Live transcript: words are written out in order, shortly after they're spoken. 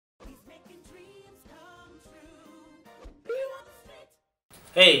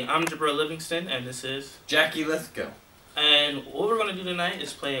Hey, I'm Jabril Livingston, and this is Jackie. Let's go. And what we're gonna do tonight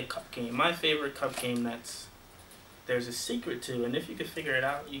is play a cup game. My favorite cup game that's there's a secret to, and if you can figure it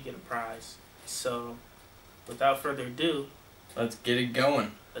out, you get a prize. So, without further ado, Let's get it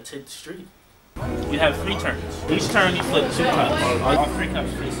going. let's hit the street. You have 3 turns. Each turn you flip 2 cups. All 3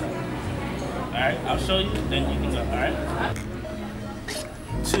 cups face up. All right, I'll show you, then you can go. All right.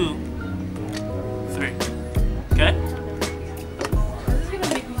 2, 3. Okay.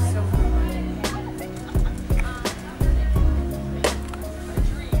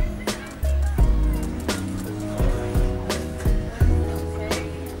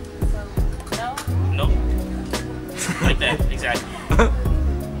 Like that, exactly.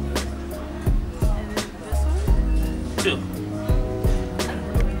 2.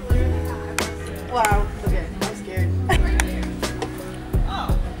 Wow. Okay, I'm scared.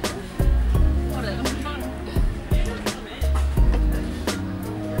 Oh.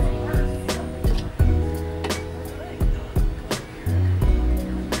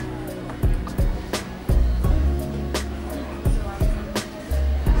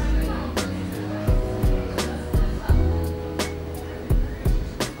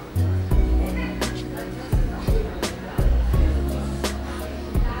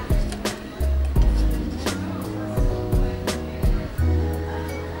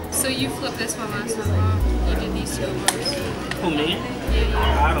 So you flipped this one last time, huh? You did these 2 first. Who, me?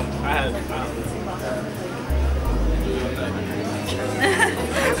 Yeah. I don't.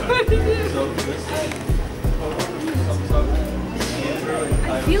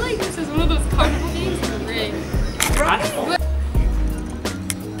 I feel like this is one of those carnival games in the ring. I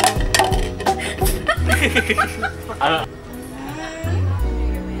don't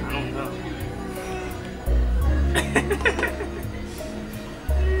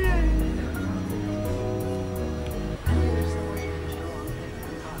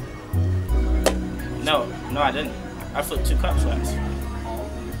know. No, I didn't. I flipped 2 cups last.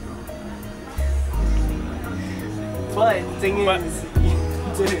 But the thing is,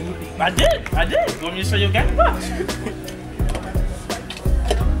 you didn't. I did. You want me to show you again? Watch.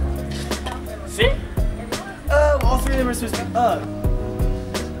 See? All 3 of them are supposed to be up.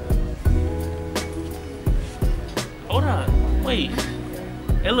 Hold on. Wait.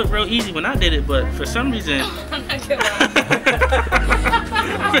 It looked real easy when I did it, but for some reason.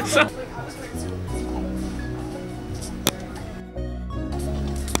 For some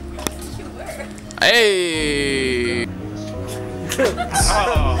Hey!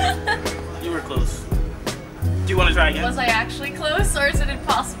 Oh, you were close. Do you want to try again? Was I actually close, or is it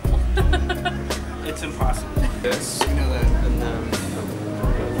impossible? It's impossible. Yes, you know that. And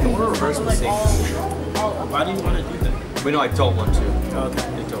I want to reverse mistake. Why do you want to do that? Wait, no, I don't want to. Okay.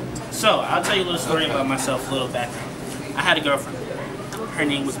 I don't. So, I'll tell you a little story about myself, a little background. I had a girlfriend. Her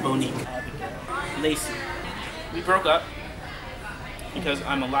name was Bonique Lacey. We broke up because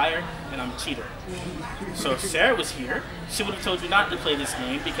I'm a liar and I'm a cheater. So if Sarah was here, she would have told you not to play this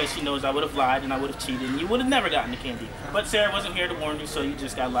game because she knows I would have lied and I would have cheated and you would have never gotten the candy. But Sarah wasn't here to warn you, so you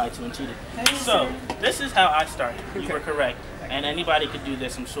just got lied to and cheated. So this is how I started. You were correct. And anybody could do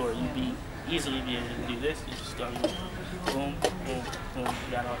this, I'm sure. You'd easily be able to do this. You just go boom, boom, boom.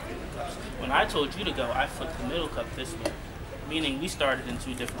 You got all 3 cups. When I told you to go, I flipped the middle cup this way. Meaning we started in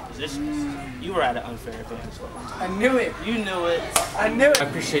 2 different positions. You were at an unfair advantage. I knew it. You knew it. I knew it. I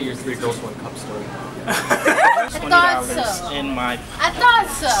appreciate your 3 girls, 1 cup story. $20 so. in my. I thought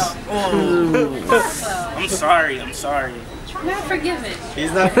so. Oh. I thought so. I'm sorry. I'm sorry. Not forgiven.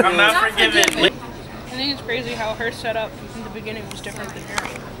 He's not. I'm not forgiven. I think it's crazy how her setup in the beginning was different than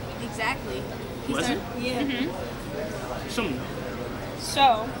yours. Exactly. Was it? Yeah. Some.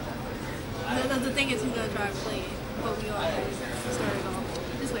 So, The thing is, he's gonna try to play it, but we all started off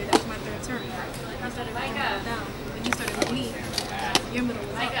this way. That was my 3rd turn. I started with middle down, and you started with me. Your middle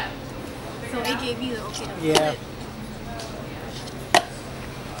was up. So it gave you the okay to Yeah. flip.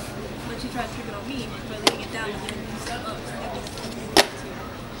 But you tried to trick it on me by laying it down, and then you step up. So that was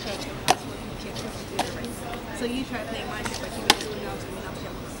that's what you can't do it right. So you tried playing my trick, but you were doing it out to me, not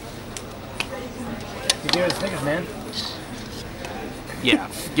You gave us fingers, man. Yeah.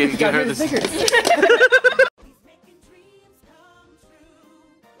 Give her the. Fingers.